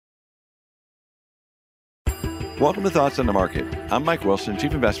Welcome to Thoughts on the Market. I'm Mike Wilson,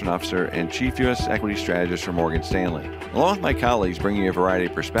 Chief Investment Officer and Chief U.S. Equity Strategist for Morgan Stanley. Along with my colleagues bringing you a variety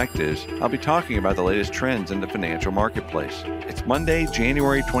of perspectives, I'll be talking about the latest trends in the financial marketplace. It's Monday,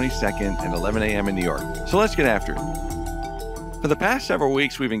 January 22nd at 11 a.m. in New York. So let's get after it. For the past several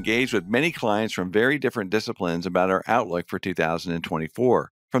weeks, we've engaged with many clients from very different disciplines about our outlook for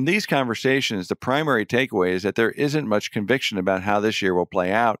 2024. From these conversations, the primary takeaway is that there isn't much conviction about how this year will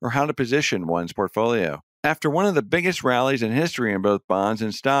play out or how to position one's portfolio. After one of the biggest rallies in history in both bonds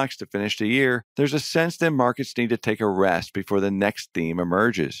and stocks to finish the year, there's a sense that markets need to take a rest before the next theme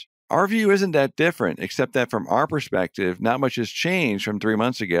emerges. Our view isn't that different, except that from our perspective, not much has changed from 3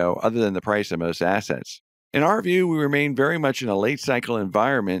 months ago other than the price of most assets. In our view, we remain very much in a late cycle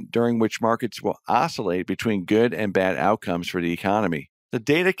environment during which markets will oscillate between good and bad outcomes for the economy. The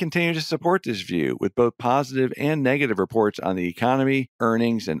data continue to support this view, with both positive and negative reports on the economy,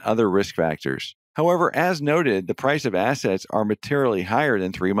 earnings, and other risk factors. However, as noted, the price of assets are materially higher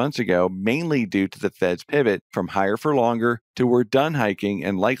than 3 months ago, mainly due to the Fed's pivot from higher for longer to we're done hiking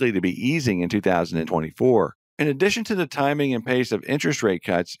and likely to be easing in 2024. In addition to the timing and pace of interest rate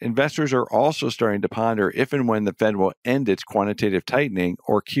cuts, investors are also starting to ponder if and when the Fed will end its quantitative tightening,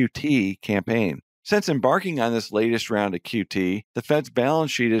 or QT, campaign. Since embarking on this latest round of QT, the Fed's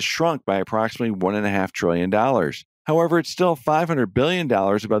balance sheet has shrunk by approximately $1.5 trillion. However, it's still $500 billion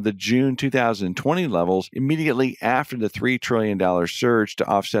above the June 2020 levels immediately after the $3 trillion surge to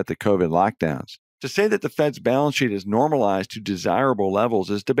offset the COVID lockdowns. To say that the Fed's balance sheet is normalized to desirable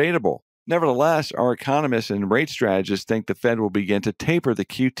levels is debatable. Nevertheless, our economists and rate strategists think the Fed will begin to taper the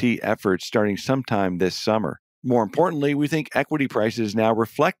QT efforts starting sometime this summer. More importantly, we think equity prices now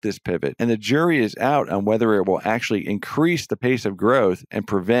reflect this pivot, and the jury is out on whether it will actually increase the pace of growth and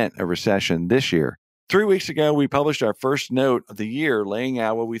prevent a recession this year. 3 weeks ago, we published our first note of the year laying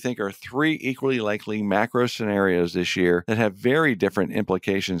out what we think are 3 equally likely macro scenarios this year that have very different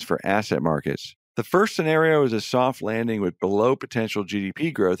implications for asset markets. The first scenario is a soft landing with below potential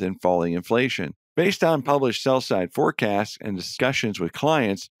GDP growth and falling inflation. Based on published sell-side forecasts and discussions with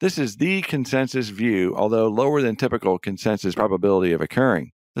clients, this is the consensus view, although lower than typical consensus probability of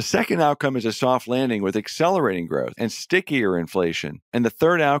occurring. The second outcome is a soft landing with accelerating growth and stickier inflation, and the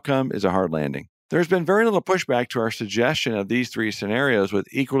third outcome is a hard landing. There's been very little pushback to our suggestion of these 3 scenarios with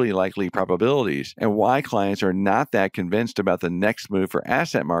equally likely probabilities and why clients are not that convinced about the next move for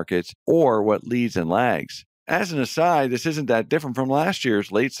asset markets or what leads and lags. As an aside, this isn't that different from last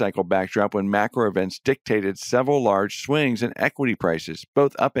year's late cycle backdrop when macro events dictated several large swings in equity prices,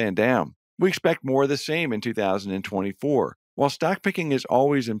 both up and down. We expect more of the same in 2024. While stock picking is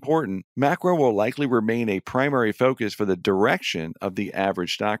always important, macro will likely remain a primary focus for the direction of the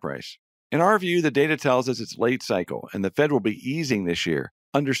average stock price. In our view, the data tells us it's late cycle, and the Fed will be easing this year.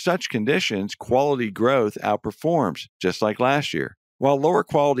 Under such conditions, quality growth outperforms, just like last year. While lower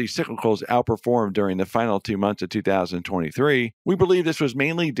quality cyclicals outperformed during the final 2 months of 2023, we believe this was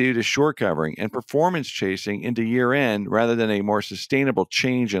mainly due to short covering and performance chasing into year-end rather than a more sustainable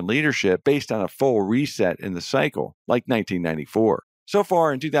change in leadership based on a full reset in the cycle, like 1994. So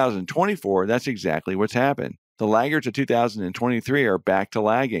far in 2024, that's exactly what's happened. The laggards of 2023 are back to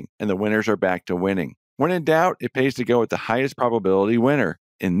lagging, and the winners are back to winning. When in doubt, it pays to go with the highest probability winner.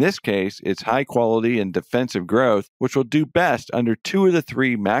 In this case, it's high quality and defensive growth, which will do best under 2 of the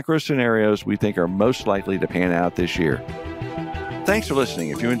 3 macro scenarios we think are most likely to pan out this year. Thanks for listening.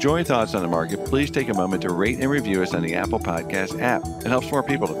 If you enjoy Thoughts on the Market, please take a moment to rate and review us on the Apple Podcast app. It helps more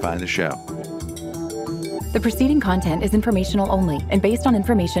people to find the show. The preceding content is informational only and based on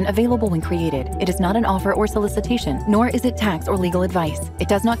information available when created. It is not an offer or solicitation, nor is it tax or legal advice. It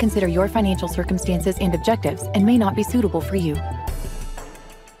does not consider your financial circumstances and objectives and may not be suitable for you.